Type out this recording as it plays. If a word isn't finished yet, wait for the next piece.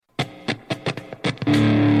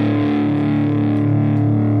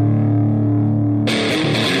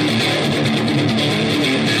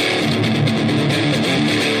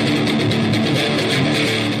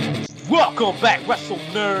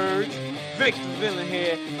nerds? Victor Villain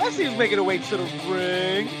here. Let's see who's making their way to the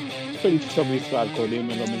ring. Feliz Misfalco,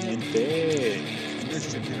 dímelo, mi gente.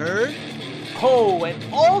 Mr. Nerd. Oh,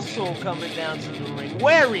 and also coming down to the ring,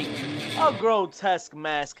 wearing a grotesque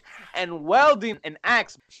mask and welding an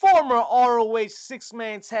axe, former ROH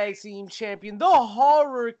six-man tag team champion, the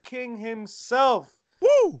Horror King himself.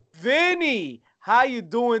 Woo! Vinny, how you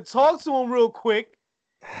doing? Talk to him real quick.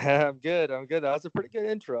 I'm good. That was a pretty good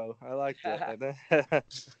intro. I liked it.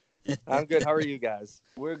 I'm good. How are you guys?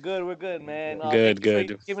 We're good, man. Good. Thank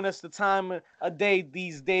you for giving us the time a day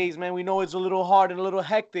these days, man. We know it's a little hard and a little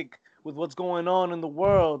hectic with what's going on in the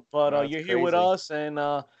world, but That's you're here with crazy. us, and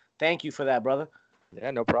thank you for that, brother. Yeah,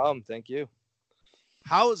 no problem. Thank you.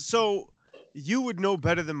 So you would know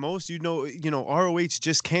better than most. You know, ROH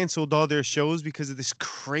just canceled all their shows because of this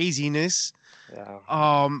craziness. Yeah.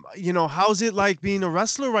 How's it like being a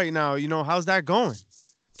wrestler right now? How's that going?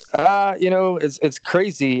 It's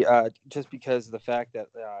crazy just because of the fact that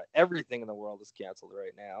everything in the world is canceled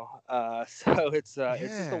right now. So it's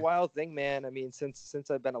just a wild thing, man. I mean, since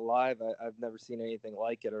I've been alive, I've never seen anything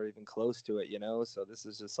like it or even close to it, So this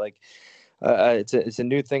is just like it's a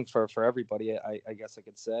new thing for everybody, I guess I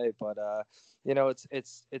could say. But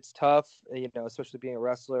it's tough, especially being a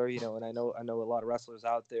wrestler, and I know a lot of wrestlers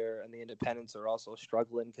out there, and the independents are also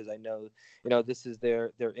struggling because I know, this is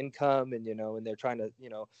their income, and and they're trying to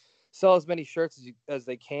sell as many shirts as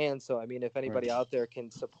they can. So I mean, if anybody out there can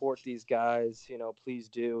support these guys, please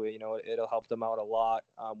do. It'll help them out a lot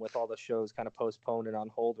with all the shows kind of postponed and on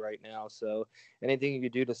hold right now. So anything you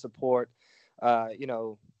can do to support,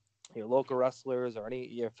 your local wrestlers or any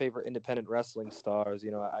your favorite independent wrestling stars,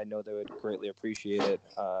 I know they would greatly appreciate it.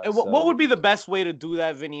 And what would be the best way to do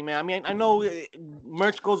that, Vinny, man? I mean, I know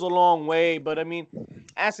merch goes a long way, but I mean,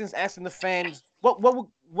 asking the fans,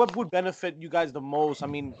 what would benefit you guys the most? I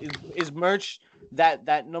mean, is merch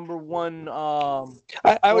that number one?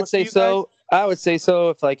 I would say so. I would say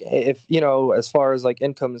so. If as far as like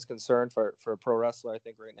income is concerned for a pro wrestler, I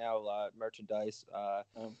think right now merchandise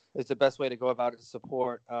is the best way to go about it to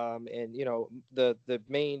support. And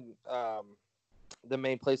the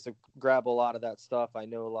main place to grab a lot of that stuff. I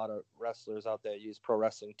know a lot of wrestlers out there use Pro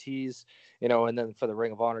Wrestling Tees, and then for the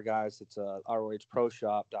Ring of Honor guys, it's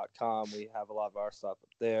rohproshop.com. We have a lot of our stuff up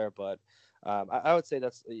there, but I would say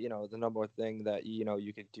that's the number one thing that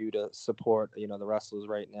you could do to support the wrestlers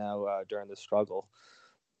right now during the struggle.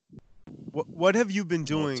 What have you been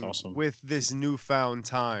doing awesome. with this newfound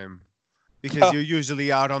time? Because you're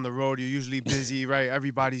usually out on the road, you're usually busy, right?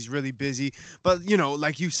 Everybody's really busy, but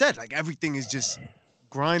like you said, like everything is just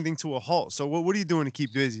grinding to a halt. So what are you doing to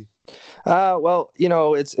keep busy? Well,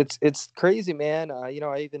 it's crazy, man. I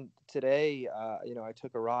even today, I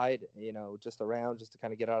took a ride, just around just to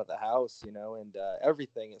kind of get out of the house, and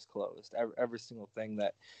everything is closed. Every single thing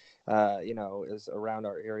that, is around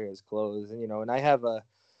our area is closed. And I have a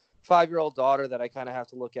 5-year-old daughter that I kind of have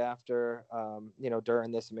to look after,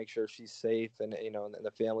 during this and make sure she's safe and, and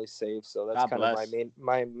the family's safe. So that's kind of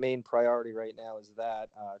my main priority right now is that,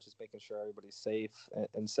 just making sure everybody's safe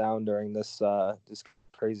and sound during this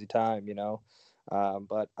crazy time,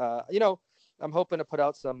 but I'm hoping to put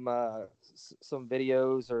out some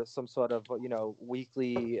videos or some sort of,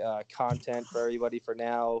 weekly content for everybody for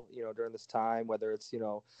now, during this time, whether it's,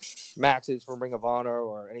 matches from Ring of Honor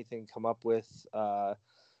or anything come up with,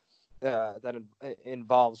 that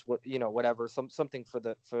involves whatever something for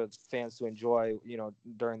fans to enjoy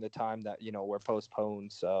during the time that we're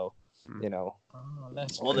postponed. So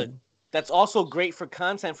that's also great for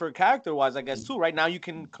content for character wise, I guess too. Right now you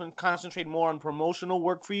can concentrate more on promotional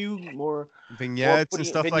work for you, more vignettes and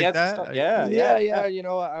stuff like that. Stuff.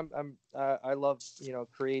 I love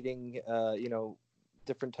creating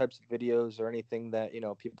different types of videos or anything that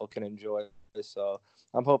people can enjoy. So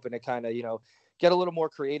I'm hoping to kind of get a little more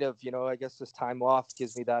creative. I guess this time off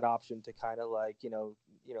gives me that option to kind of like,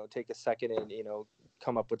 take a second and,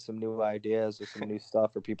 come up with some new ideas or some new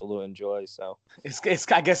stuff for people to enjoy. So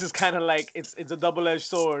I guess it's kind of like, it's a double-edged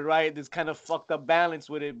sword, right? There's kind of fucked up balance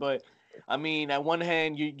with it. But I mean, at one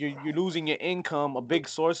hand, you're losing your income, a big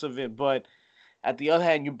source of it. But at the other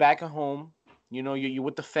hand, you're back at home, you're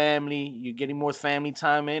with the family, you're getting more family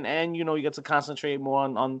time in, and, you get to concentrate more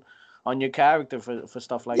on your character for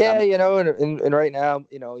stuff like that. And right now,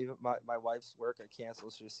 even my wife's work at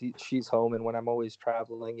cancels, so she's home, and when I'm always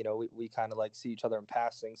traveling, we kind of like see each other in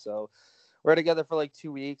passing. So we're together for like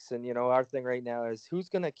 2 weeks, and our thing right now is who's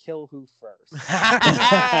gonna kill who first.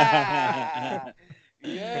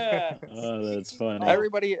 Yeah. Oh, that's funny. Oh.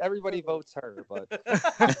 Everybody votes her, but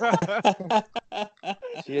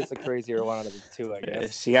she is the crazier one out of the two, I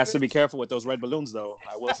guess. She has to be careful with those red balloons, though.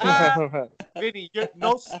 I will say that. Yeah, Vinny, you're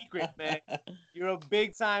no secret, man. You're a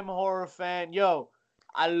big time horror fan. Yo,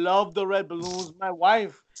 I love the red balloons. My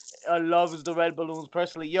wife loves the red balloons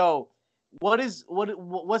personally. Yo, what is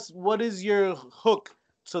your hook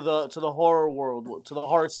to the horror world, to the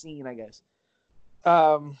horror scene, I guess?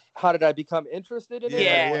 how did I become interested in it, or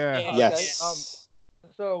Yeah, Yeah, what? yeah. yeah, Okay. yeah. Yes.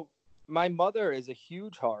 So my mother is a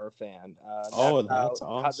huge horror fan. Oh, That's that's how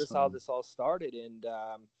awesome. this all started, and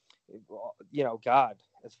God,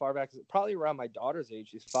 as far back as probably around my daughter's age,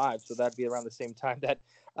 she's 5, so that'd be around the same time that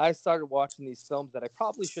I started watching these films that I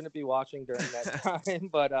probably shouldn't be watching during that time.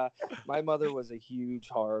 But my mother was a huge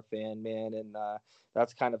horror fan, man, and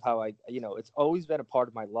that's kind of how it's always been a part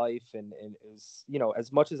of my life, and is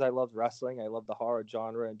as much as I loved wrestling, I love the horror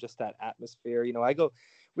genre and just that atmosphere.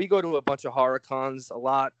 We go to a bunch of horror cons a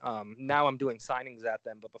lot. Now I'm doing signings at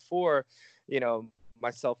them, but before,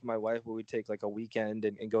 myself and my wife, we would take like a weekend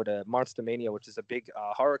and go to Monster Mania, which is a big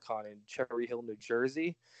horror con in Cherry Hill, New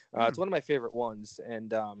Jersey. It's one of my favorite ones,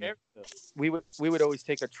 and we would always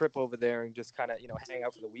take a trip over there and just kind of hang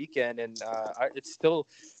out for the weekend. And it's still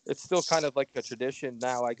kind of like a tradition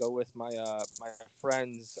now. I go with my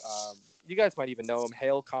friends. You guys might even know him,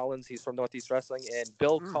 Hale Collins. He's from Northeast Wrestling, and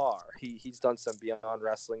Bill Carr. He's done some Beyond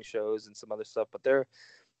Wrestling shows and some other stuff, but they're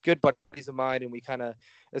good buddies of mine, and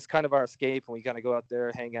it's kind of our escape, and we kind of go out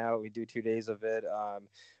there, hang out. We do 2 days of it,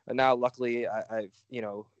 and now luckily I've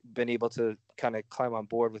been able to kind of climb on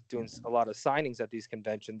board with doing a lot of signings at these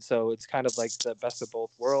conventions. So it's kind of like the best of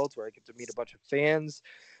both worlds, where I get to meet a bunch of fans,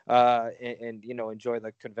 and enjoy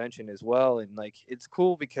the convention as well. And like it's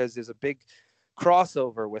cool because there's a big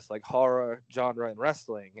crossover with like horror genre and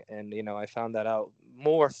wrestling, and I found that out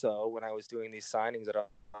more so when I was doing these signings at all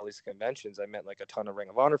these conventions. I met like a ton of Ring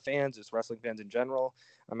of Honor fans, just wrestling fans in general.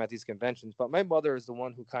 I'm at these conventions, but my mother is the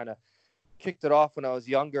one who kind of kicked it off when I was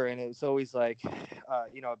younger, and it was always like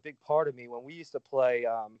a big part of me when we used to play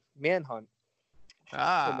Manhunt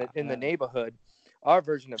in the neighborhood. Our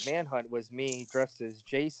version of Manhunt was me dressed as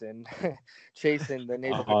Jason, chasing the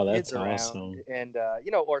neighborhood Oh, kids that's around, awesome. and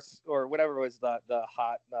or whatever was the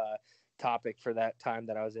hot topic for that time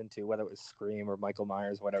that I was into, whether it was Scream or Michael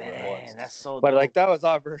Myers, whatever it was. Man, that's so But like dope. that was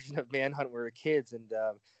our version of Manhunt when we were kids, and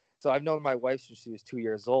so I've known my wife since she was 2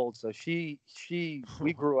 years old. So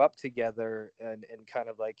we grew up together, and kind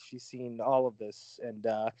of like she's seen all of this, and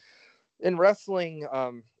in wrestling,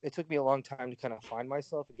 it took me a long time to kind of find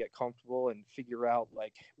myself and get comfortable and figure out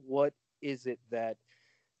like what is it that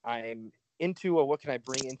I'm into, or what can I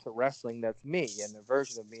bring into wrestling that's me and a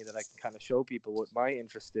version of me that I can kind of show people what my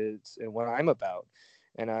interest is and what I'm about.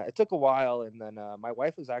 And it took a while, and then my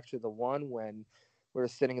wife was actually the one when we were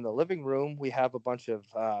sitting in the living room. We have a bunch of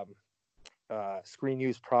screen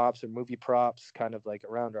use props or movie props kind of like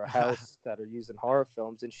around our house that are used in horror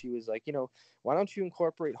films, and she was like, why don't you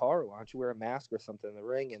incorporate horror, why don't you wear a mask or something in the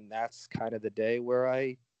ring? And that's kind of the day where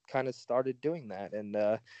I kind of started doing that, and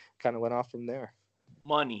kind of went off from there.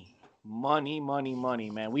 Money, money, money, money,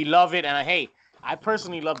 man. We love it, and hey, I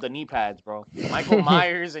personally love the knee pads, bro. Michael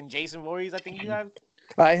Myers and Jason Voorhees. I think you have.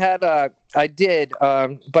 I did,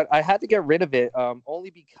 but I had to get rid of it, only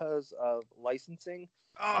because of licensing.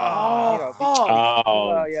 Oh Oh, fuck, Oh,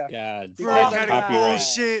 Well, yeah, God. bro, because you fuck I'm gotta doing Copyright.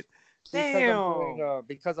 bullshit.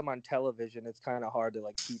 because I'm on television. It's kind of hard to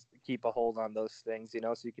like keep a hold on those things,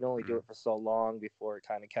 so you can only do it for so long before it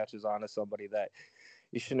kind of catches on to somebody that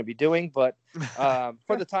you shouldn't be doing. But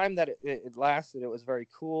for the time that it lasted, it was very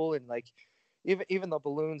cool. And like even the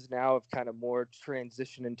balloons now have kind of more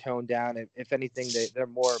transitioned and toned down. If anything, they're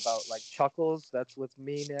more about like Chuckles. That's with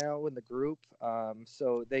me now in the group.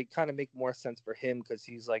 So they kind of make more sense for him because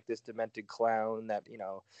he's like this demented clown that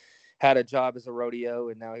had a job as a rodeo,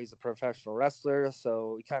 and now he's a professional wrestler.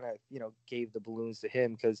 So we kind of gave the balloons to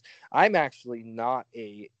him because I'm actually not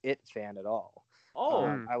a It fan at all.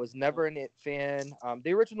 oh, I was never an It fan.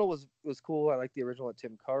 The original was cool. I like the original with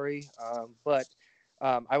Tim Curry, but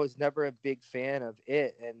I was never a big fan of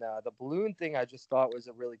It. And the balloon thing, I just thought was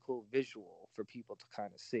a really cool visual for people to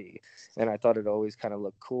kind of see, and I thought it always kind of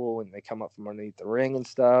looked cool when they come up from underneath the ring and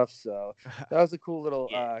stuff. So that was a cool little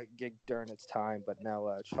gig during its time. But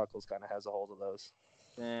now Chuckles kind of has a hold of those.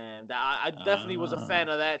 and I definitely was a Ah. fan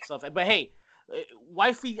of that stuff. But hey,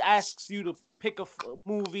 wifey asks you to pick a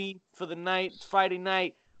movie for the night, Friday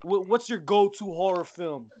night. What's your go-to horror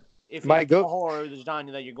film? If My go horror is the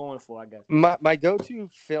genre that you're going for, I guess. my go-to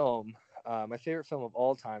film, my favorite film of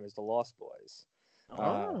all time is The Lost Boys.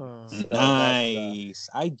 Oh. So Nice.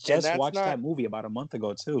 I just that's watched not. that movie about a month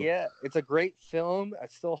ago too. Yeah, it's a great film.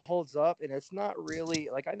 It still holds up, and it's not really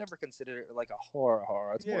like I never considered it like a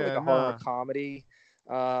horror. It's more like Yeah, a horror nah. comedy.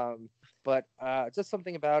 But just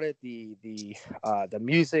something about it, the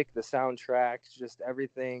music, the soundtrack, just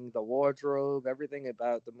everything, the wardrobe, everything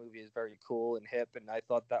about the movie is very cool and hip. And I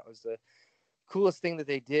thought that was the coolest thing that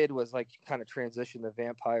they did was like kind of transition the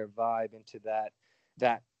vampire vibe into that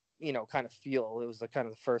kind of feel. It was the kind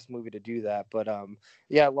of the first movie to do that. But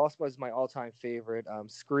yeah, Lost Boys is my all-time favorite.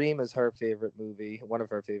 Scream is her favorite movie, one of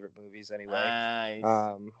her favorite movies anyway.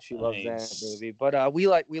 Nice. She loves that Nice. movie. But we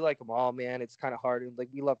like them all, man. It's kind of hard. Like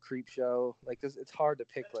we love Creep Show. Like this, it's hard to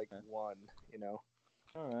pick like one. All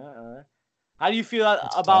right, all right. How do you feel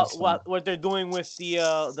That's about awesome. what they're doing with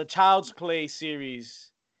the Child's Play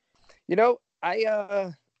series?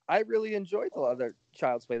 I really enjoyed the other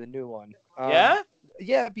Child's Play, the new one. Yeah.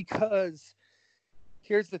 Yeah, because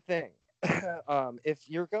here's the thing. If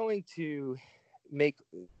you're going to make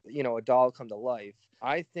a doll come to life,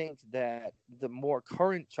 I think that the more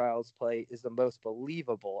current Child's Play is the most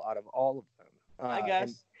believable out of all of them. I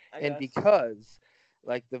guess. I And guess. because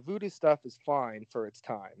like the voodoo stuff is fine for its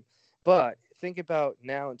time, but think about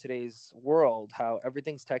now in today's world how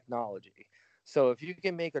everything's technology. So if you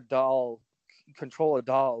can make a doll control a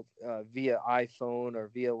doll via iPhone or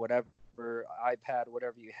via whatever iPad,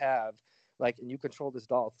 whatever you have, like, and you control this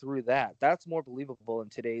doll through that. That's more believable in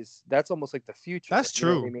today's. That's almost like the future. That's You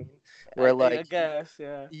know what I true. mean? I, Where I like guess.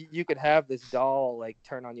 Yeah. you could have this doll like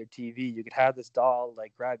turn on your TV. You could have this doll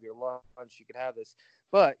like grab your lunch. You could have this,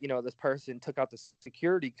 but this person took out the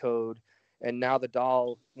security code, and now the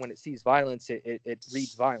doll, when it sees violence, it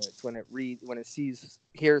reads violence. When it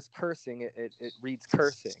hears cursing, it reads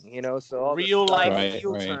cursing. So all this Real stuff. life Right,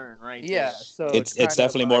 heel right. turn right Yeah, there. so It's kind of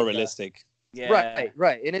definitely more like, realistic. Yeah.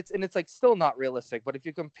 right, and it's like still not realistic, but if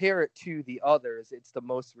you compare it to the others, it's the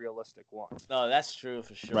most realistic one. No, that's true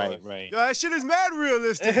for sure. Right, right. Yo, that shit is mad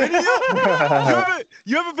realistic. Video.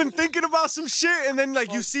 You ever been thinking about some shit and then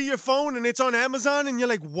like you see your phone and it's on Amazon and you're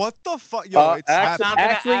like, what the fuck? Yo, it's I'm not gonna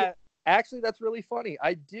actually, add- actually, that's really funny.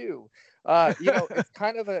 I do. It's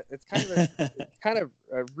kind of a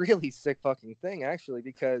really sick fucking thing actually,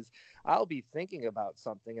 because I'll be thinking about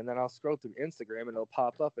something and then I'll scroll through Instagram and it'll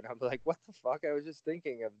pop up and I'm like, what the fuck? I was just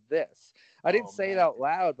thinking of this. I didn't say it man. out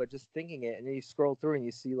loud, but just thinking it, and then you scroll through and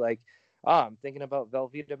you see like, I'm thinking about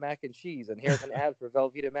Velveeta mac and cheese, and here's an ad for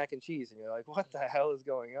Velveeta mac and cheese, and you're like, what the hell is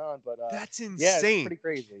going on? But that's yeah, it's insane. pretty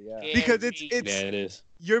crazy. Yeah. Because Guaranteed. it's Yeah, it is.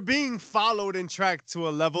 you're being followed and tracked to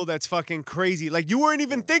a level that's fucking crazy. Like you weren't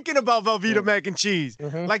even thinking about Velveeta mac and cheese.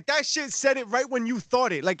 Mhm. Like that shit said it right when you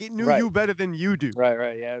thought it. Like it knew Right. you better than you do.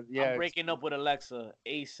 Right. Yeah. Yeah. I'm breaking up with Alexa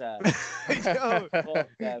ASAP. Yo, Fuck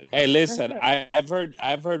that. Hey, listen, I've heard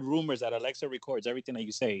rumors that Alexa records everything that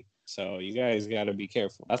you say. So you guys gotta be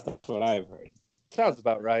careful. That's what I've heard. Sounds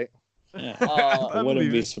about right. Yeah. Uh, I wouldn't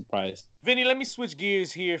believe be it. surprised. Vinny, let me switch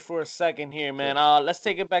gears here for a second here, man. Let's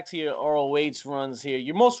take it back to your ROH runs here.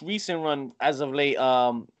 Your most recent run as of late,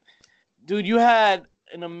 dude, you had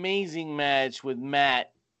an amazing match with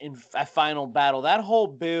Matt at Final Battle. That whole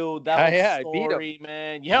build, that whole I beat him. story,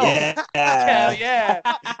 man. Yo, Yeah. hell yeah.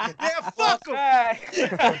 yeah, fuck 'em.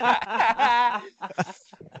 that.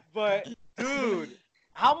 But dude,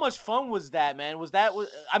 how much fun was that, man?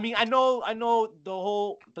 I mean, I know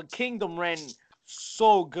the Kingdom ran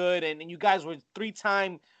so good, and you guys were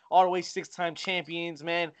 3-time ROH 6-time champions,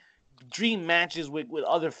 man. Dream matches with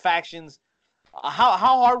other factions. How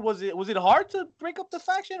hard was it? Was it hard to break up the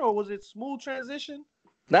faction, or was it smooth transition?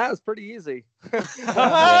 That was pretty easy.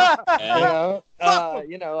 Yeah.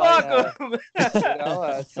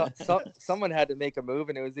 Someone had to make a move,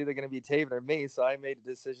 and it was either going to be Taven or me. So I made a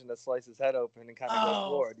decision to slice his head open and kind of go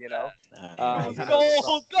forward. The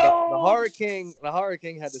Horror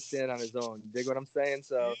King had to stand on his own. You dig what I'm saying?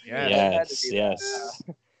 So Yeah. it had to be that. Yes.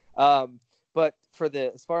 But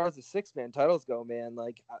as far as the 6-man titles go, man,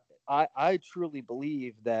 like I truly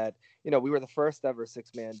believe that we were the first ever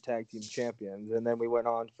 6-man tag team champions, and then we went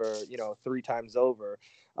on for 3 times over,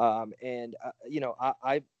 I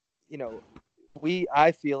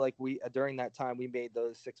feel like we during that time we made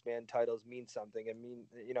those 6-man titles mean something, and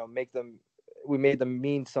we made them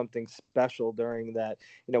mean something special during that.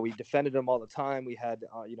 We defended them all the time. We had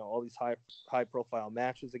all these high profile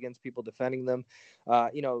matches against people defending them.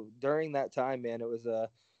 During that time, man, it was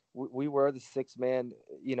we were the 6-man.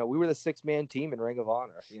 We were the 6-man team in Ring of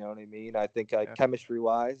Honor. You know what I mean? I think chemistry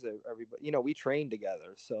wise, everybody, we trained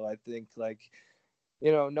together. So I think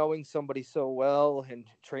knowing somebody so well and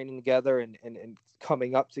training together and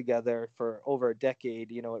coming up together for over a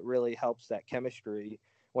decade, it really helps that chemistry.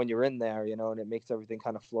 when you're in there, and it makes everything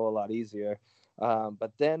kind of flow a lot easier.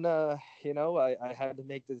 But then, I had to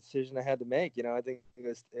make the decision I had to make. I think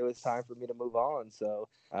it was time for me to move on. So,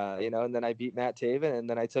 and then I beat Matt Taven, and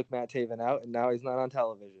then I took Matt Taven out, and now he's not on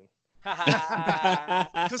television.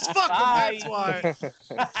 Cause fuck him, that's why.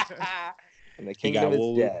 And the He got kingdom is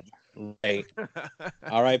wooed. dead. Right.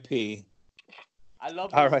 R.I.P. I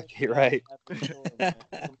love All right, you're right. episode, man.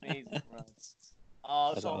 It's amazing, bro.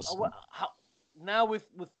 That's So awesome. now with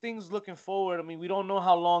things looking forward, I mean, we don't know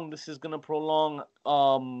how long this is gonna prolong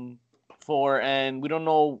for, and we don't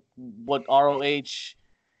know what ROH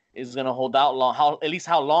is gonna hold out long. At least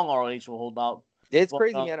how long ROH will hold out. It's But,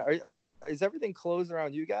 crazy, man. Is everything closed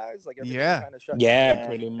around you guys? Like everything Yeah. kind of shut Yeah, down?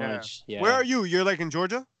 pretty Yeah. much. Yeah. Where are you? You're like in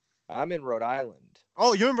Georgia? I'm in Rhode Island.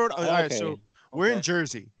 Oh, you're in Rhode. All right, Okay. so we're in Okay.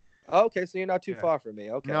 Jersey. Okay, so you're not too Yeah. far from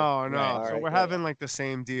me. Okay. No, no. Right. All So right, we're yeah. having like the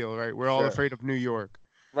same deal, right? We're all Sure. afraid of New York.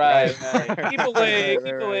 right, Right. right. Keep away, Right,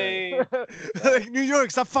 keep right, away. Like New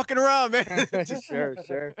York, stop fucking around, man. Sure.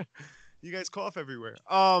 You guys cough everywhere.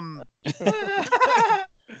 You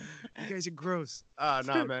guys are gross. Nah,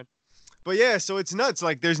 man. But yeah, so it's nuts.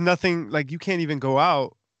 Like there's nothing like you can't even go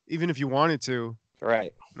out, even if you wanted to.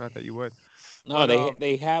 Right. Not that you would. No, But,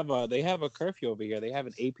 they have a curfew over here. They have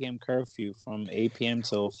an 8 p.m. curfew from 8 p.m.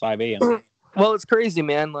 till 5 a.m. Well, it's crazy,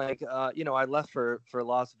 man. Like, I left for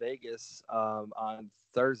Las Vegas on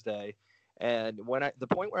Thursday, and the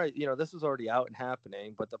point where this was already out and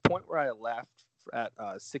happening, but the point where I left at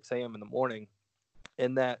 6 a.m. in the morning,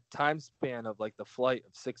 in that time span of like the flight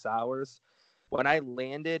of 6 hours, when I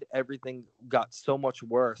landed, everything got so much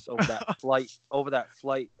worse over that flight, over the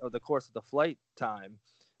course of the flight time,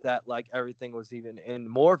 that like everything was even in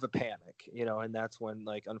more of a panic, and that's when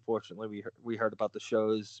like unfortunately we heard about the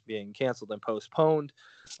shows being canceled and postponed.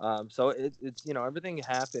 So it's everything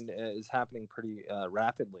is happening pretty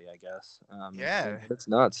rapidly, I guess. Yeah. It's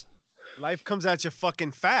nuts. life comes at you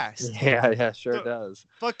fucking fast. Yeah, sure So- does.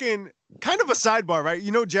 Fucking kind of a sidebar, right?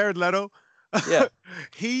 You know Jared Leto? Yeah.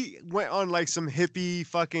 He went on like some hippie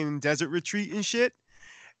fucking desert retreat and shit,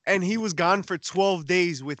 and he was gone for 12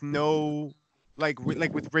 days with no like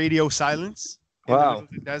with radio silence in the Wow. middle of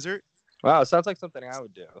the desert. Wow, sounds like something I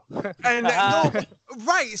would do. And no,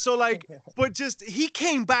 right. So like, but just he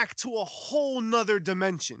came back to a whole nother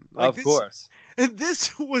dimension. Like Of this, course. and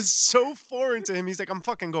this was so foreign to him. He's like, I'm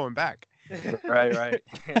fucking going back. Right.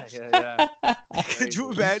 Yeah. Could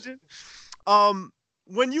you Crazy. imagine?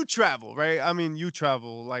 When you travel, right? I mean, you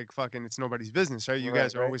travel like fucking it's nobody's business, right? You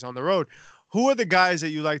guys are Right. always on the road. Who are the guys that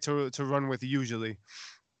you like to run with usually?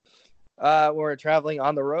 When we're traveling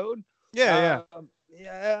on the road. Yeah.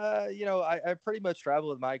 Yeah, I pretty much travel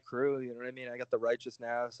with my crew. You know what I mean? I got the Righteous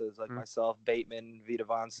now, so it's like myself, Bateman, Vita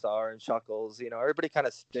Von Star, and Chuckles. Everybody kind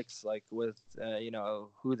of sticks like with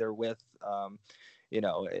who they're with.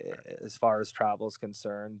 As far as travel is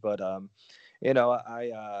concerned, but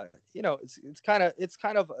it's kind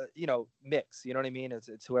of mix. You know what I mean?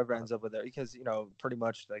 It's whoever ends up with it, because pretty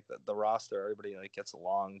much like the roster, everybody like gets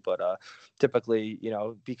along, but typically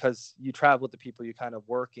because you travel with the people you're kind of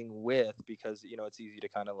working with, because it's easy to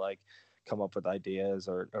kind of like come up with ideas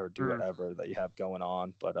or do whatever that you have going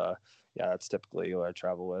on. But yeah, that's typically who I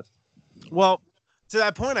travel with. Well, to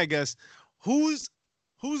that point, I guess, who's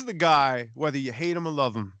the guy, whether you hate him or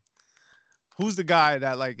love him, who's the guy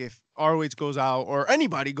that like if ROH goes out or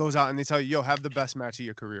anybody goes out and they tell you, yo, have the best match of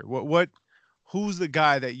your career? Who's the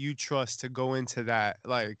guy that you trust to go into that?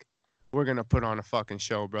 Like, we're going to put on a fucking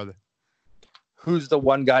show, brother. Who's the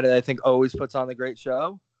one guy that I think always puts on the great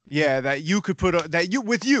show? Yeah, that you could put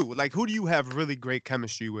like, who do you have really great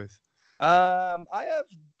chemistry with? I have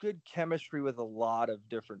good chemistry with a lot of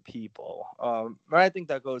different people. But I think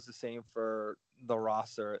that goes the same for the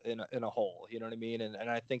roster in a whole. You know what I mean? And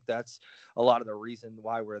I think that's a lot of the reason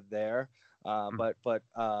why we're there. But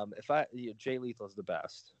if Jay Lethal is the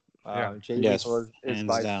best. Jay Lethal is hands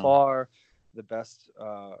by down. far the best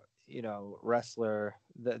wrestler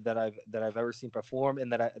that I've ever seen perform,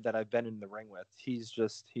 and that I've been in the ring with. He's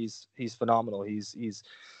phenomenal. He's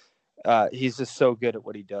just so good at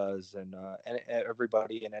what he does, and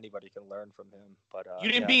everybody and anybody can learn from him. But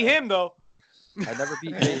You didn't beat him though. I never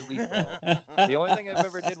beat Jay Lethal. The only thing I've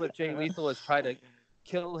ever did with Jay Lethal is try to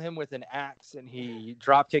kill him with an axe, and he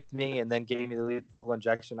drop kicked me and then gave me the lethal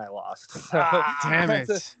injection. I lost. So Damn it.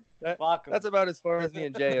 that's about as far as me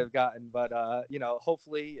and Jay have gotten. But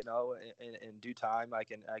hopefully, in due time, I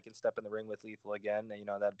can step in the ring with Lethal again. And,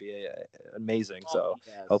 that'd be amazing. So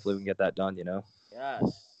hopefully we can get that done.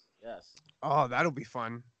 Yes. Oh, that'll be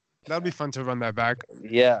fun. That'll be fun to run that back.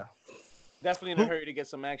 Yeah. Definitely in a hurry to get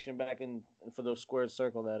some action back in for the squared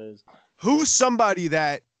circle. That is. Who's somebody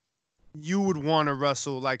that you would want to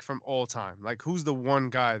wrestle like from all time? Like who's the one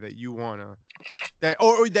guy that you wanna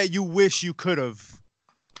or that you wish you could have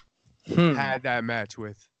had that match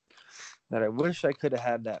with? That I wish I could have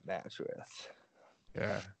had that match with.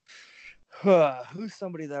 Yeah. Who's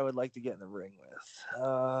somebody that I would like to get in the ring with?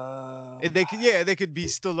 They could be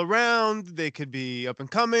still around, they could be up and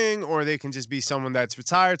coming, or they can just be someone that's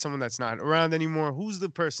retired, someone that's not around anymore. Who's the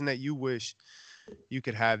person that you wish you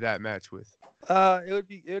could have that match with? It would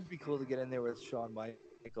be cool to get in there with Shawn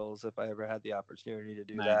Michaels if I ever had the opportunity to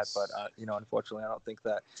do that. But unfortunately, I don't think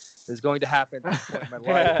that is going to happen at this point in my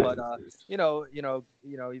life. But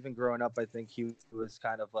even growing up, I think he was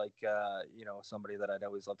kind of like somebody that I'd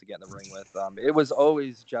always love to get in the ring with. It was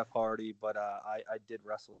always Jeff Hardy, but I did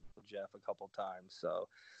wrestle with Jeff a couple times, so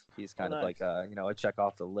he's kind of like a check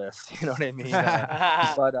off the list. You know what I mean?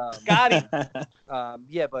 Got him.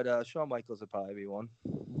 But Shawn Michaels would probably be one.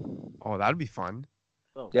 Oh, that'd be fun.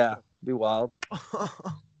 Oh, Yeah, be wild.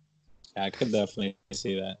 I could definitely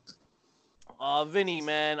see that. Vinny,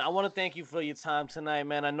 man, I want to thank you for your time tonight,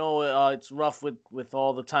 man. I know it's rough with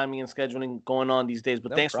all the timing and scheduling going on these days, but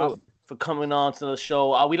No thanks problem. for coming on to the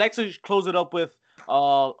show. We like to close it up with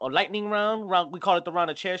a lightning round. We call it the round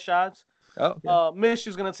of chair shots. Oh, yeah. Mish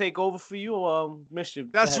is gonna take over for you. Mish,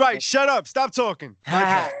 That's right. Shut up. Stop talking.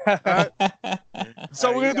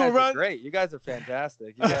 So we're gonna do a run. Great, you guys are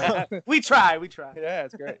fantastic. You guys... We try. Yeah,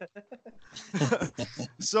 it's great.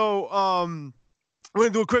 So we're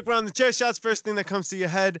gonna do a quick round of chair shots. First thing that comes to your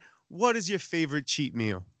head, what is your favorite cheat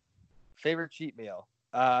meal? Favorite cheat meal?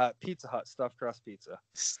 Pizza Hut stuffed crust pizza.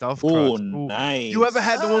 Stuffed crust. Oh, Ooh. nice. You ever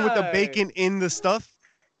had the one with the Nice. bacon in the stuff?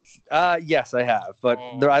 Yes, I have, but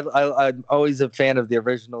I'm always a fan of the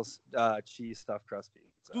original cheese stuffed crust pizza.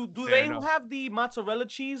 Do Fair they enough. have the mozzarella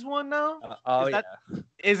cheese one now? Oh Is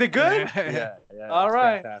Is it good? yeah. All it's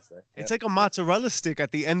right. fantastic. It's Yep. like a mozzarella stick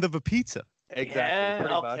at the end of a pizza. Exactly,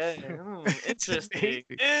 pretty Okay. much. Interesting.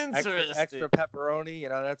 Extra pepperoni,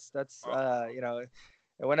 that's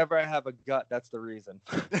and whenever I have a gut, that's the reason.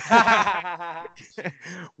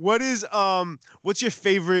 What's your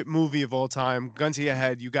favorite movie of all time? Gun to your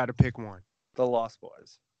head, you got to pick one. The Lost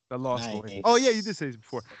Boys. The Lost Boys. Nice. Oh yeah, you did say this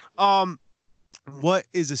before. What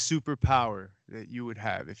is a superpower that you would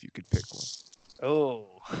have if you could pick one?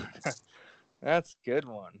 Oh, that's a good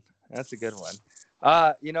one. That's a good one.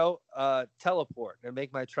 Teleport and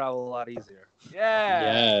make my travel a lot easier. Yeah.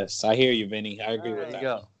 Yes, I hear you, Vinny. I agree There with There that. you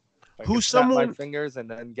go. If I Who's could snap someone- my fingers and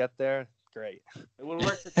then get there? Great. It will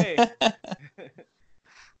work today.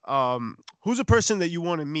 Who's a person that you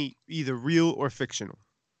want to meet, either real or fictional?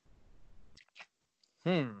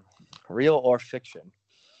 Real or fiction?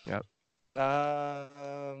 Yep.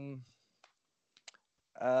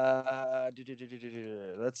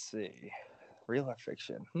 Let's see. Real or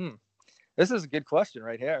fiction? This is a good question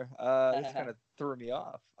right here. This kind of threw me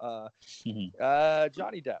off.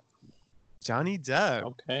 Johnny Depp. Johnny Depp.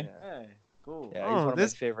 Okay. Hey, cool. Yeah, he's one of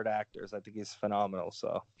this- my favorite actors. I think he's phenomenal.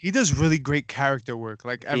 So He does really great character work.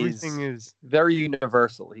 Like everything is. very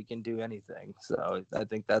universal. He can do anything. So I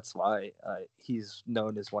think that's why he's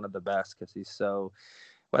known as one of the best, because he's so,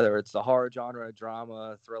 whether it's the horror genre,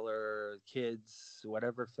 drama, thriller, kids,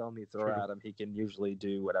 whatever film you throw True. at him, he can usually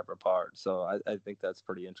do whatever part. So I think that's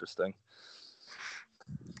pretty interesting.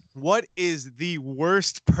 What is the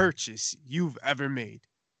worst purchase you've ever made?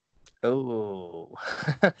 Oh,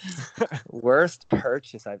 worst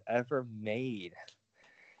purchase I've ever made.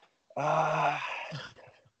 All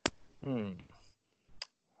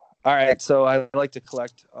right, so I like to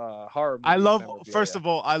collect horror movies. I love. memorabilia. First of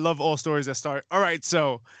all, I love all stories that start. All right,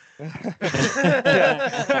 so. Yeah.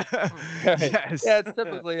 Yes. Yeah, it's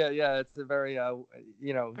typically it's a very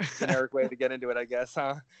generic way to get into it, I guess,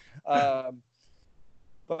 huh?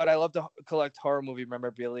 But I love to collect horror movie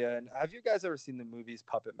memorabilia. And have you guys ever seen the movies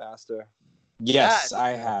Puppet Master? Yes,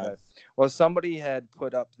 I have. Okay. Well, somebody had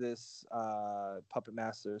put up this Puppet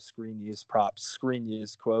Master screen use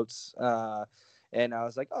quotes. And I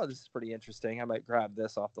was like, oh, this is pretty interesting. I might grab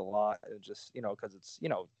this off the lot, and just, because it's,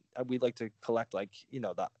 we like to collect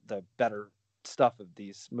the better stuff of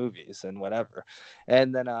these movies and whatever.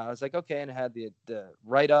 And then I was like, okay, and it had the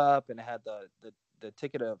write up, and it had the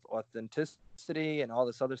ticket of authenticity and all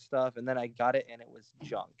this other stuff. And then I got it, and it was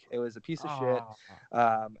junk. It was a piece of shit.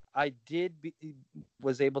 I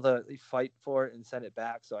was able to fight for it and send it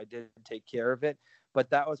back, so I did take care of it. But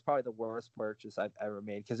that was probably the worst purchase I've ever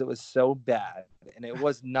made, because it was so bad, and it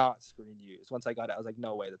was not screen used. Once I got it, I was like,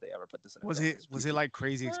 no way that they ever put this in. Was it like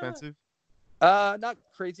crazy expensive? Not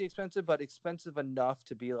crazy expensive, but expensive enough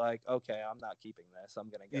to be like, okay, I'm not keeping this. I'm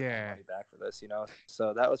gonna get my money back for this, you know.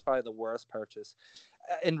 So that was probably the worst purchase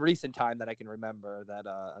in recent time that I can remember that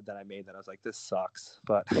I made. That I was like, this sucks.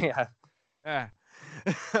 But yeah. Yeah.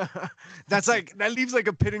 That's like that leaves like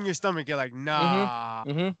a pit in your stomach. You're like, nah.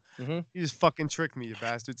 You just fucking tricked me, you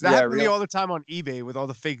bastards. That happened to me all the time on eBay with all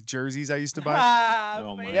the fake jerseys I used to buy.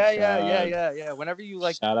 Oh my Yeah. Whenever you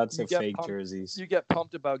like, shout out to you get fake pumped, jerseys. you get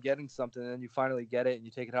pumped about getting something, and then you finally get it, and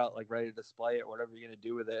you take it out like ready to display it, whatever you're gonna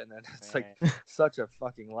do with it, and then it's like such a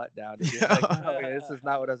fucking letdown. You're like, okay, this is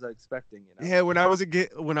not what I was expecting, you know? Yeah, when I was a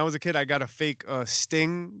kid, I got a fake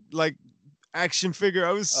Sting like action figure.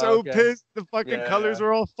 I was so pissed. The fucking colors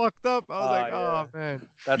were all fucked up. I was like, oh man.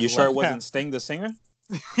 You sure it wasn't Sting the singer?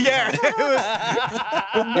 Yeah, it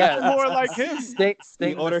was more like him. Sting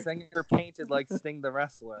the singer painted like Sting the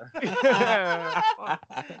wrestler.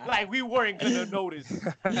 Like we weren't gonna notice.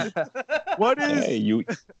 What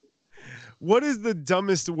is the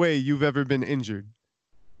dumbest way you've ever been injured?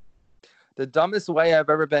 The dumbest way I've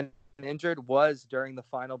ever been injured was during the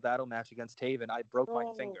final battle match against Taven. I broke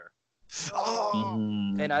my finger.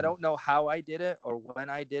 And I don't know how I did it or when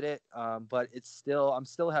I did it, but I'm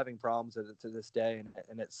still having problems with it to this day,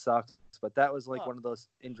 and it sucks. But that was like one of those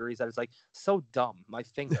injuries that is like so dumb, my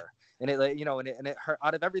finger, and it like, you know, and it hurt.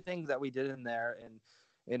 Out of everything that we did in there, and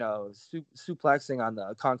you know, suplexing on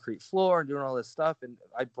the concrete floor and doing all this stuff, and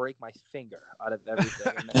I break my finger out of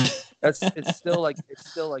everything. And it's still like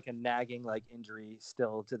a nagging like injury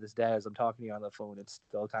still to this day. As I'm talking to you on the phone, it's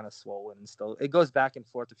still kind of swollen, and still it goes back and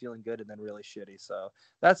forth to feeling good and then really shitty. So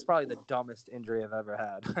that's probably the dumbest injury I've ever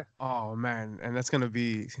had. Oh man, and that's gonna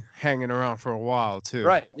be hanging around for a while too.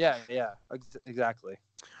 Right? Yeah, exactly.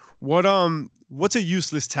 What's a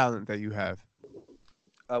useless talent that you have?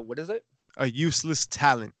 What is it? A useless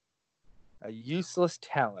talent. A useless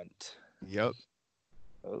talent. Yep.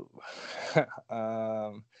 Oh.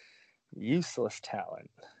 Useless talent.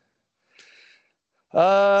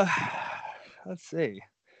 Let's see.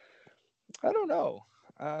 I don't know.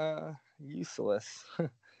 Useless.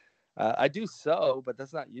 I do sew, but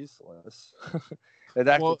that's not useless. It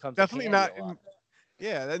actually comes definitely not.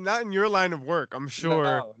 Not in your line of work, I'm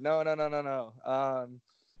sure. No.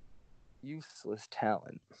 Useless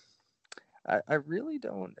talent. I really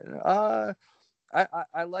don't. I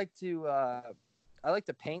like to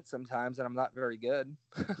paint sometimes, and I'm not very good.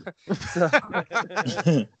 so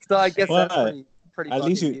I guess that's pretty at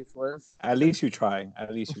least useless. At least you try.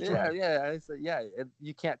 Yeah.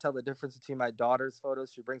 You can't tell the difference between my daughter's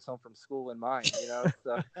photos she brings home from school and mine, you know.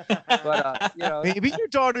 So, but you know, maybe your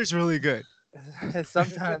daughter's really good.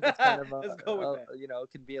 Sometimes it's kind of you know,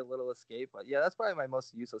 it can be a little escape, but yeah, that's probably my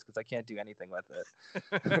most useless because I can't do anything with it.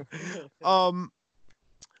 Do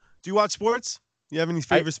you watch sports? You have any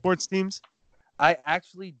favorite sports teams? I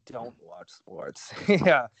actually don't watch sports.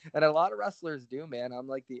 Yeah, and a lot of wrestlers do, man. I'm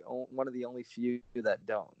like one of the only few that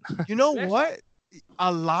don't. You know what?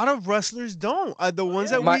 A lot of wrestlers don't. The ones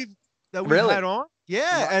that we've really? had on.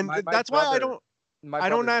 Yeah, that's why I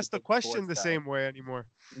don't ask the question the same way anymore.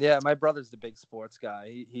 Yeah, my brother's the big sports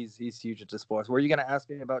guy. He's huge into sports. Were you gonna ask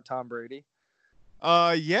me about Tom Brady?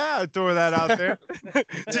 Yeah, throw that out there.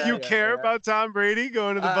 Do you care about Tom Brady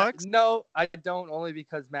going to the Bucks? No, I don't. Only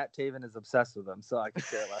because Matt Taven is obsessed with him, so I could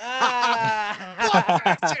care less.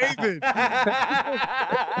 Taven.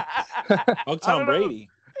 Oh, Tom Brady.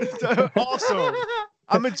 Also,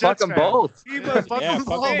 I'm a Jets fan. Both. He must be sick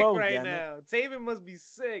both, right now. Taven must be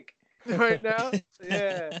sick right now.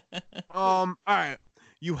 Yeah. All right.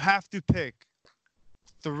 You have to pick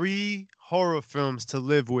 3 horror films to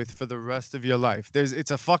live with for the rest of your life.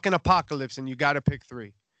 It's a fucking apocalypse, and you got to pick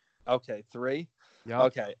 3. Okay, 3. Yeah.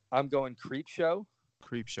 Okay, I'm going Creepshow.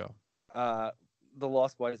 Creepshow. The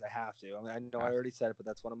Lost Boys. I have to. I mean, I know I already said it, but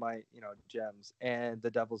that's one of my gems. And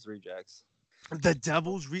The Devil's Rejects. The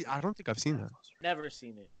Devil's I don't think I've seen that. Never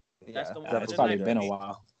seen it. Yeah, That's the one. It's probably been a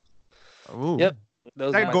while. Ooh. Yep. Those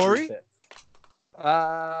Is that gory?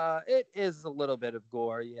 It is a little bit of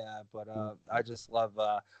gore, yeah, but I just love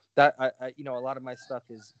that. I a lot of my stuff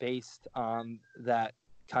is based on that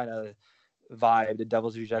kind of vibe. The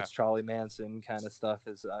Devil's Rejects, Charlie Manson kind of stuff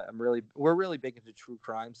is. We're really big into true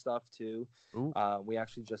crime stuff too. We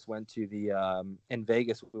actually just went to the in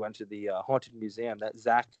Vegas. We went to the Haunted Museum. That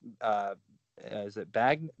Zach, is it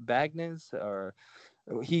Bagnes, or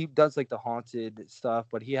he does like the haunted stuff,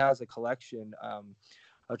 but he has a collection.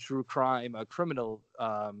 A true crime, a criminal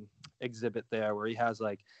exhibit there where he has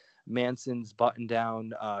like Manson's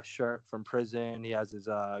button-down shirt from prison. He has his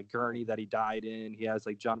gurney that he died in. He has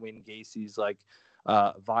like John Wayne Gacy's like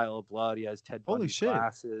Vial of Blood. He has Ted Holy Bundy's shit.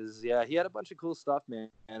 glasses. Yeah, he had a bunch of cool stuff, man.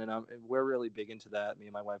 And we're really big into that. Me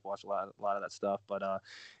and my wife watch a lot of that stuff. But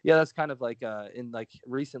yeah, that's kind of like in like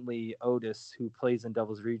recently Otis, who plays in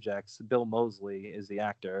Devil's Rejects. Bill Moseley is the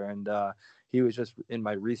actor, and he was just in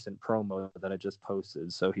my recent promo that I just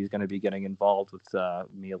posted. So he's going to be getting involved with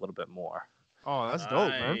me a little bit more. Oh, that's dope,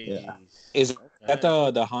 man. Yeah. Is that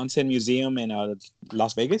the Haunted Museum in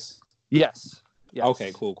Las Vegas? Yes. Yes.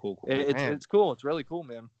 Okay, cool. It's cool. It's really cool,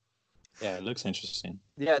 man. Yeah, it looks interesting.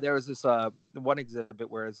 Yeah, there was this one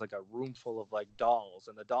exhibit where it's like a room full of like dolls,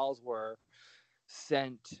 and the dolls were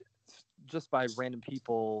sent just by random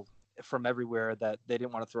people from everywhere that they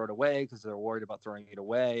didn't want to throw it away because they're worried about throwing it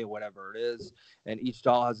away or whatever it is. And each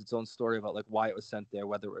doll has its own story about like why it was sent there,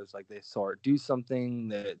 whether it was like they saw it do something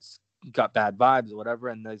that's got bad vibes or whatever.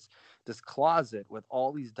 And there's this closet with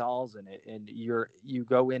all these dolls in it, and you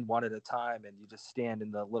go in one at a time, and you just stand in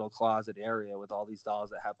the little closet area with all these dolls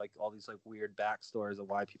that have like all these like weird backstories of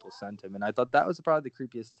why people sent him. And I thought that was probably the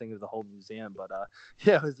creepiest thing of the whole museum. But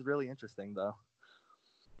yeah, it was really interesting though.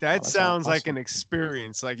 That that's sounds like awesome. an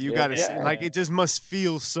experience. Like you Yeah. gotta see, like it just must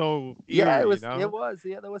feel so eerie, Yeah, it was. you know? It was.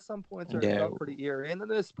 Yeah, there was some points where it Yeah. felt pretty eerie, and then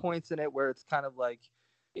there's points in it where it's kind of like,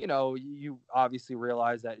 you know, you obviously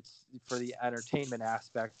realize that it's for the entertainment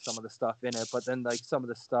aspect, some of the stuff in it, but then like some of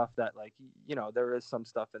the stuff that like, you know, there is some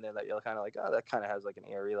stuff in there that you're kind of like, oh, that kind of has like an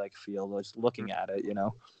eerie like feel just looking at it, you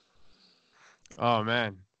know. Oh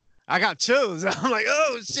man, I got chills. I'm like,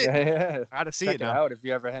 oh shit, Yeah. I gotta see Check it it now. out if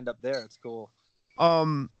you ever end up there. It's cool.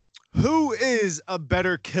 Who is a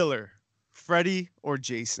better killer, Freddy or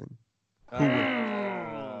Jason? Who would?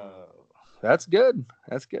 That's good.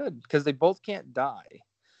 That's good because they both can't die.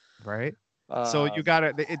 Right. So you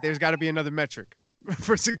gotta. There's got to be another metric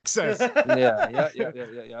for success. Yeah.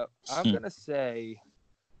 I'm gonna say.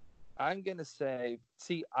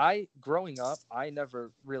 See, growing up, I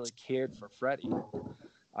never really cared for Freddy.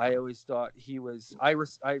 I always thought he was. I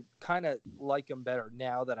kind of like him better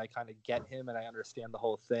now that I kind of get him and I understand the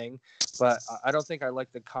whole thing. But I don't think I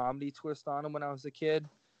liked the comedy twist on him when I was a kid.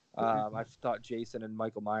 I thought Jason and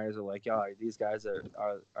Michael Myers are like, oh, these guys are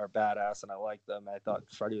badass, and I like them. I thought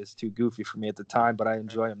Freddy was too goofy for me at the time, but I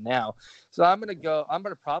enjoy him now. So I'm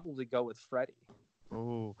gonna probably go with Freddy.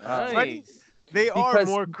 Oh, Nice. they are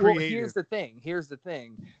more creative. Well, here's the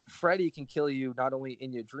thing. Freddy can kill you not only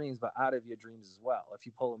in your dreams but out of your dreams as well. If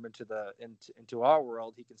you pull him into our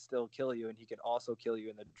world, he can still kill you, and he can also kill you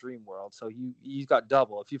in the dream world. So you got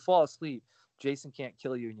double. If you fall asleep, Jason can't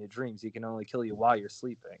kill you in your dreams. He can only kill you while you're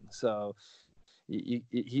sleeping. So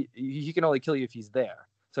he can only kill you if he's there.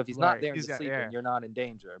 So if he's not there and you're sleeping, you're not in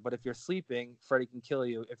danger. But if you're sleeping, Freddy can kill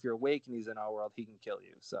you. If you're awake and he's in our world, he can kill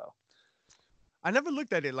you. So I never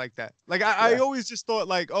looked at it like that. Like I always just thought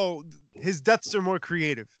like, oh, his deaths are more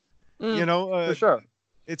creative. You know, for sure.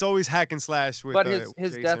 It's always hack and slash with. But his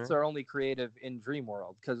Jason, deaths right? are only creative in Dream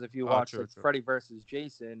World, because if you watch True. Freddy versus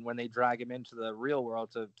Jason, when they drag him into the real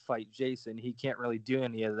world to fight Jason, he can't really do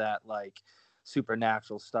any of that like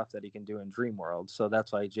supernatural stuff that he can do in Dream World. So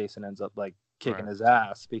that's why Jason ends up like kicking his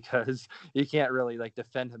ass, because he can't really like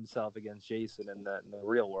defend himself against Jason in the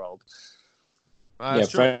real world. Yeah,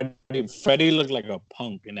 Freddy looked like a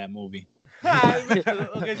punk in that movie.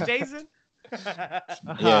 Against Jason?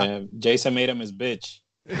 Yeah, Jason made him his bitch.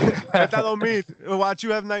 That don't mean watch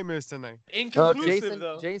you have nightmares tonight. Inconclusive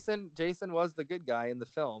though. Jason was the good guy in the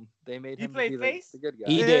film. They made him be the good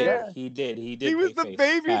guy. He did. He was the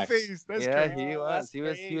baby face. That's crazy. He was.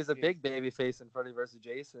 He was a big baby face in Freddy versus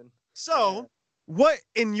Jason. So, what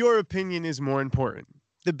in your opinion is more important,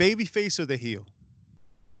 the baby face or the heel?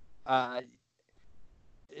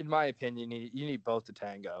 In my opinion, you need both to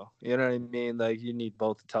tango. You know what I mean? Like you need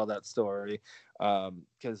both to tell that story,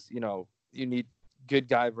 because you know you need good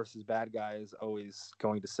guy versus bad guy is always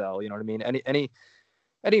going to sell. You know what I mean?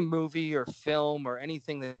 Any movie or film or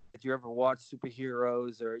anything that you ever watch,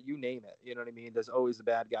 superheroes or you name it. You know what I mean? There's always the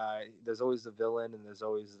bad guy, there's always the villain, and there's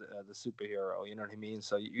always the superhero. You know what I mean?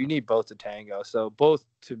 So you need both to tango. So both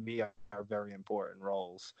to me are very important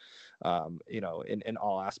roles. You know, in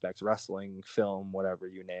all aspects, wrestling, film, whatever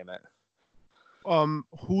you name it.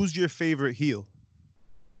 Who's your favorite heel?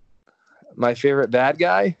 My favorite bad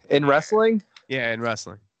guy in wrestling? Yeah, in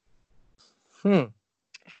wrestling. My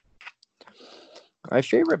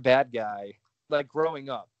favorite bad guy, like growing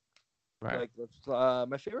up. Right. Like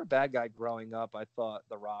my favorite bad guy growing up, I thought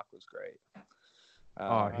The Rock was great.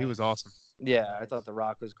 He was awesome. Yeah, I thought The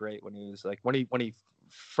Rock was great when he was like when he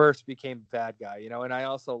first became bad guy, you know. And I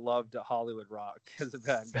also loved Hollywood Rock as a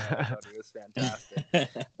bad guy. I thought he was fantastic.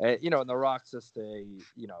 You know, and The Rock's just a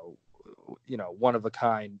you know one of a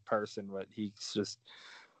kind person, but he's just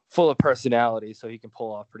full of personality, so he can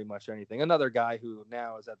pull off pretty much anything. Another guy who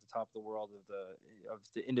now is at the top of the world of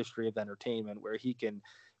the industry of entertainment, where he can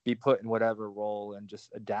be put in whatever role and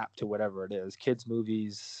just adapt to whatever it is, kids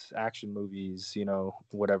movies, action movies,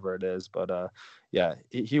 whatever it is. But yeah,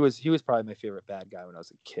 he was probably my favorite bad guy when I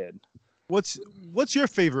was a kid. What's your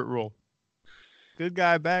favorite role? Good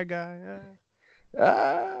guy, bad guy?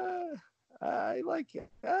 I like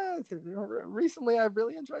recently I've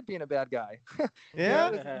really enjoyed being a bad guy. Yeah.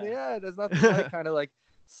 There's nothing like kind of like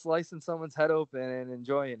slicing someone's head open and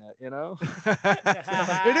enjoying it,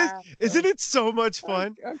 It is. Isn't it so much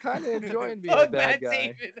fun? I'm kind of enjoying being a bad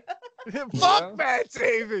guy. Fuck Matt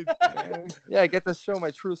David. Yeah, I get to show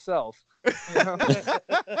my true self.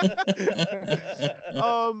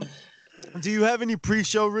 Do you have any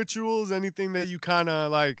pre-show rituals? Anything that you kind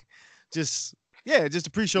of like, just a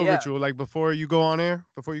pre-show ritual, like before you go on air,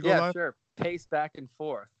 before you go live? Sure. Pace back and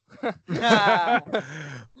forth.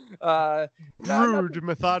 Brewed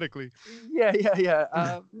methodically.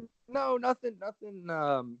 Yeah. No, nothing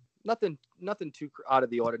too out of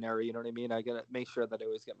the ordinary. You know what I mean? I gotta make sure that I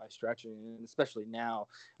always get my stretching, and especially now,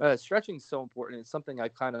 stretching is so important. It's something I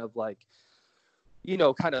kind of like,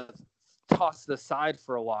 kind of tossed aside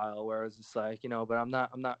for a while, where I was just like, but I'm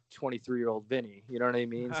not 23-year-old Vinny. You know what I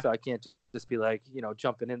mean? So I can't just be like,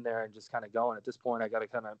 jumping in there and just kind of going. At this point, I got to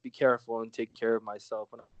kind of be careful and take care of myself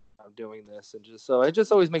when I'm doing this, and I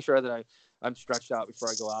just always make sure that I'm stretched out before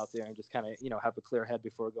I go out there, and just kind of have a clear head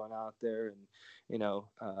before going out there, and go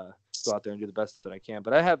out there and do the best that I can.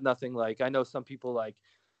 But I have nothing like, I know some people like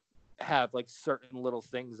have like certain little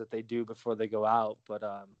things that they do before they go out, but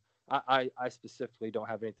I specifically don't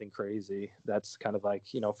have anything crazy. That's kind of like,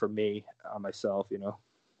 for me, myself,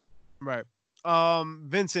 Right.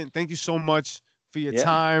 Vincent, thank you so much for your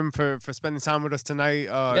time, for spending time with us tonight.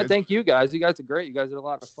 Thank you guys. You guys are great. You guys had a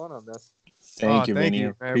lot of fun on this. Thank you, thank Vinny.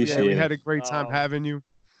 you, man. Appreciate we it. had a great time having you.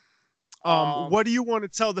 What do you want to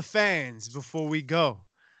tell the fans before we go?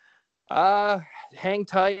 Hang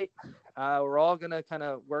tight. We're all going to kind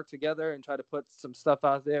of work together and try to put some stuff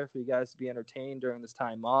out there for you guys to be entertained during this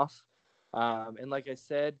time off. And like I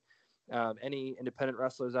said, any independent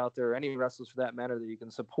wrestlers out there, any wrestlers for that matter that you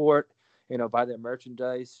can support, buy their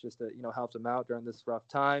merchandise just to, help them out during this rough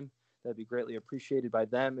time. That'd be greatly appreciated by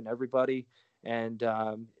them and everybody. And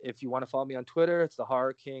if you want to follow me on Twitter, it's the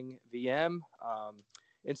Horror King VM,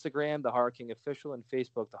 Instagram, the Horror King Official, and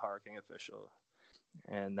Facebook, the Horror King Official.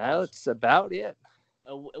 And that's about it.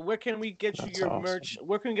 Where can we get you your merch?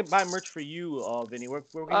 Where can we buy merch for you, Vinny? Where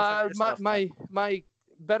my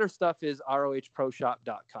better stuff is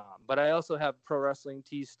rohproshop.com, but I also have Pro Wrestling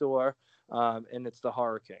Tee Store, and it's the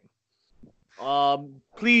Horror King.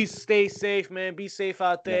 Please stay safe, man. Be safe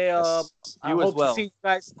out there. I hope to see you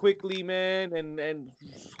guys quickly, man, and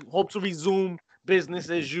hope to resume business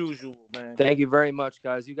as usual, man. Thank you very much,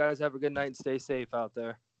 guys. You guys have a good night and stay safe out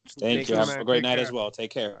there. Thank you. Have a great night as well. Take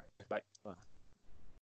care. Bye.